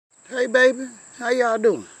Hey baby, how y'all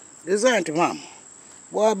doing? This is Auntie Mama.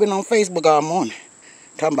 Boy, I've been on Facebook all morning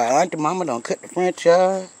talking about Auntie Mama done cut the front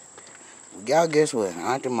yard. Well, y'all guess what?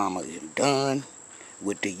 Auntie Mama is done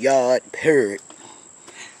with the yard, period.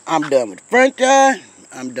 I'm done with the front yard.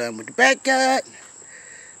 I'm done with the backyard.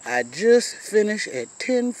 I just finished at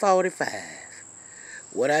 10:45.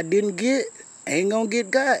 What I didn't get, ain't gonna get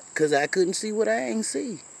got, because I couldn't see what I ain't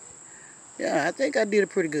see. Yeah, I think I did a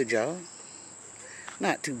pretty good job.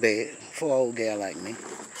 Not too bad for an old gal like me.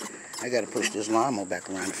 I gotta push this lawnmower back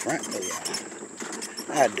around the front though,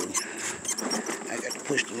 y'all. I do. I got to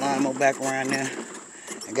push the lawnmower back around there.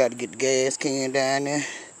 I got to get the gas can down there.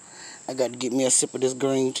 I got to get me a sip of this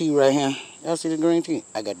green tea right here. Y'all see the green tea?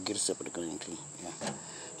 I got to get a sip of the green tea. Yeah.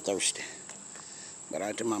 Thirsty. But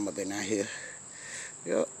Auntie Mama been out here.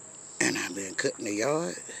 Yup. And I've been cutting the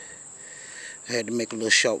yard. I had to make a little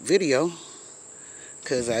short video,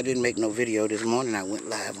 because I didn't make no video this morning. I went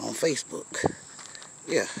live on Facebook.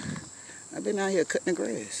 Yeah. I've been out here cutting the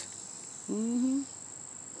grass.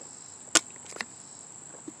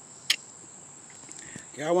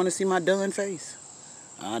 Y'all want to see my done face?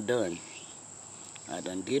 I'm done. I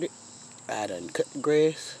done did it. I done cut the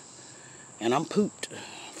grass. And I'm pooped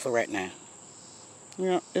for right now. You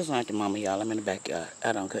know, it's Auntie Mama, y'all. I'm in the backyard.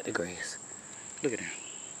 I done cut the grass. Look at that.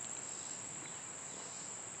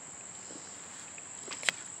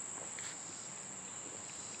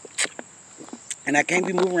 And I can't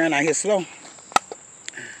be moving around out here slow,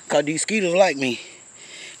 because these skeeters like me.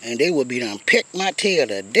 And they would be done peck my tail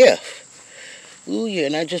to death. Ooh, yeah,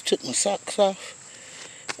 and I just took my socks off.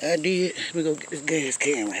 I did. Let me go get this gas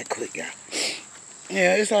can right quick, y'all.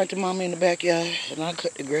 Yeah, it's Auntie Mama in the backyard, and I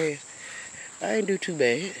cut the grass. I ain't do too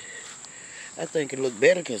bad. I think it looked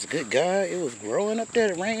better, because, good God, it was growing up there.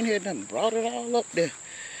 The rain had done brought it all up there.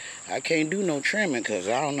 I can't do no trimming, because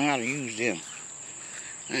I don't know how to use them.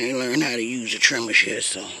 I ain't learned how to use the trimmers yet,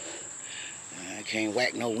 so I can't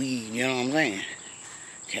whack no weed, you know what I'm saying?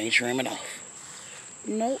 Can't trim it off.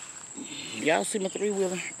 Nope. Y'all see my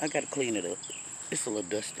three-wheeler? I gotta clean it up. It's a little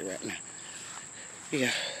dusty right now.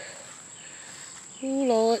 Yeah. Oh,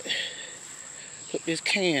 Lord. Put this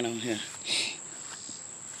can on here.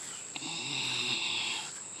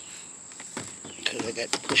 Because I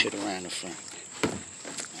got to push it around the front.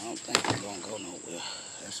 I don't think it's gonna go nowhere.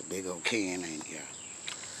 That's a big old can, ain't it, y'all?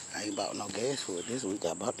 I ain't bought no gas for it this week.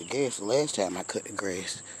 I bought the gas the last time I cut the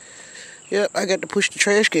grass. Yep, I got to push the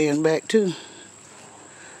trash cans back, too.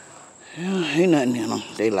 Yeah, ain't nothing in them.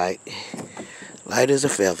 They light as a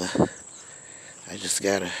feather. I just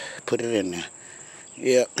gotta put it in there.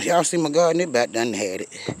 Yeah, y'all see my garden, it about done had it.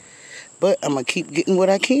 But I'm gonna keep getting what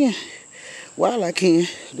I can while I can.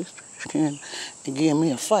 This trash can give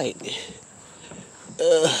me a fight.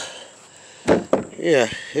 Yeah,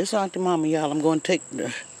 it's Auntie Mama, y'all. I'm gonna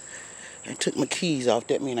I took my keys off.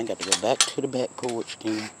 That means I got to go back to the back porch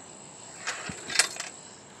then.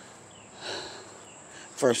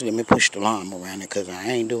 First, let me push the lawnmower around it, because I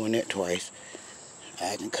ain't doing that twice.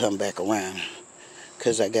 I can come back around,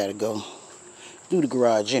 because I got to go through the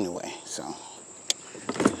garage anyway. So,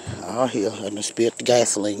 all here, I done spilled the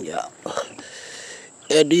gasoline, y'all.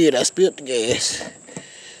 I did. I spilled the gas.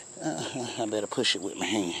 I better push it with my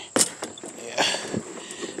hand. Yeah.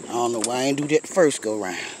 I don't know why I ain't do that the first go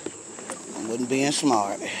round. I wasn't being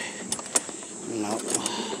smart. No.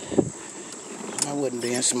 I wasn't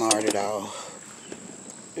being smart at all.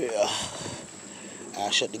 Yeah. I'll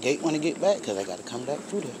shut the gate when I get back, because I got to come back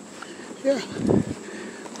through there. Yeah.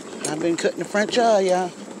 I've been cutting the front yard,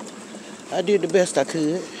 y'all. I did the best I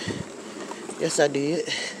could. Yes, I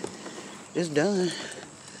did. It's done.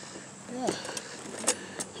 Yeah.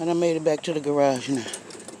 And I made it back to the garage now.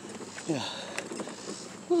 Yeah.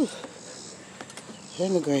 Whew.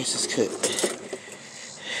 And the grass is cut.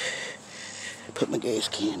 Put my gas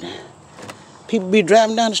can down. People be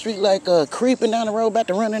driving down the street like creeping down the road, about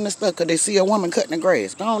to run into stuff, because they see a woman cutting the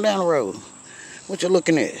grass. Go on down the road. What you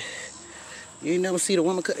looking at? You ain't never see the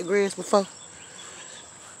woman cut the grass before?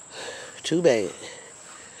 Too bad.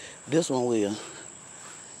 This one will.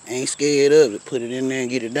 Ain't scared of it. Put it in there and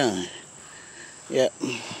get it done. Yep.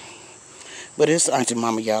 But it's Auntie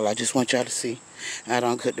Mama, y'all. I just want y'all to see I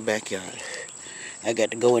don't cut the backyard. I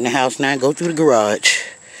got to go in the house now and go through the garage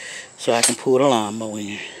so I can pull the lawnmower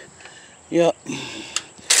in. Yep.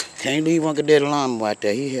 Can't leave Uncle Daddy lawnmower out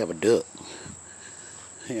there. He have a duck.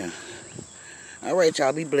 Yeah. All right,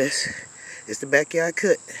 y'all. Be blessed. It's the backyard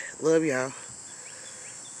cut. Love y'all.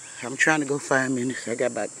 I'm trying to go 5 minutes. I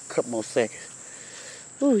got about a couple more seconds.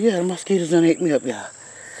 Oh, yeah. The mosquitoes done ate me up, y'all.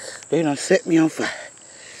 They done set me on fire.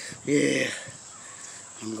 Yeah.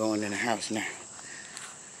 I'm going in the house now.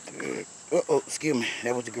 Uh-oh, excuse me.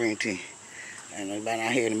 That was the green tea. Ain't nobody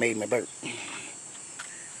out here that made me burp.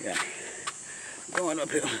 Yeah. Going up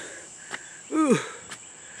here. Ooh.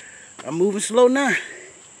 I'm moving slow now.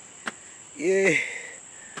 Yeah.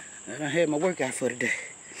 I done had my workout for today.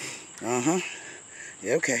 Uh-huh.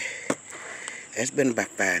 Yeah, okay. That's been about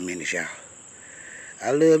 5 minutes, y'all.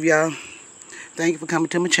 I love y'all. Thank you for coming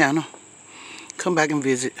to my channel. Come back and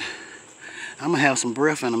visit. I'm going to have some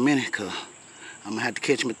breath in a minute because I'm going to have to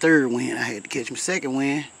catch my third wind. I had to catch my second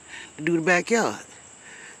wind to do the backyard.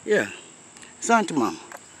 Yeah. It's Auntie Mama.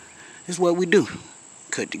 This is what we do.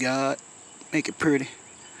 Cut the yard, make it pretty.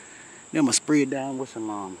 Then I'm going to spray it down with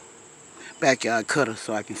some backyard cutter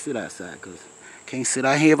so I can sit outside because I can't sit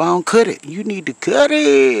out here if I don't cut it. You need to cut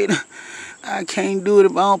it. I can't do it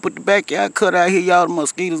if I don't put the backyard cutter out here. Y'all, the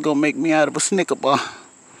mosquitoes going to make me out of a Snicker bar.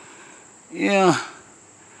 Yeah.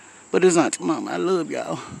 But it's Auntie Mama. I love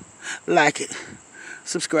y'all. Like it.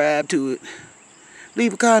 Subscribe to it.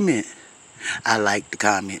 Leave a comment. I like the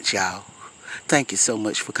comments, y'all. Thank you so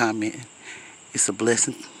much for commenting. It's a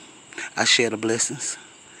blessing. I share the blessings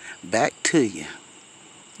back to you.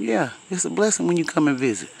 Yeah, it's a blessing when you come and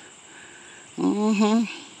visit.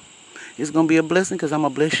 It's going to be a blessing because I'm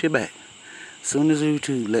going to bless you back. As soon as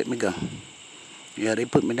YouTube let me go. Yeah, they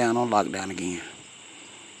put me down on lockdown again.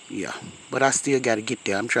 Yeah, but I still got to get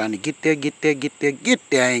there. I'm trying to get there.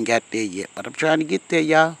 I ain't got there yet, but I'm trying to get there,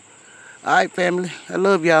 y'all. All right, family. I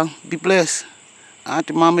love y'all. Be blessed.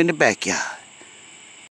 Auntie Mama in the backyard.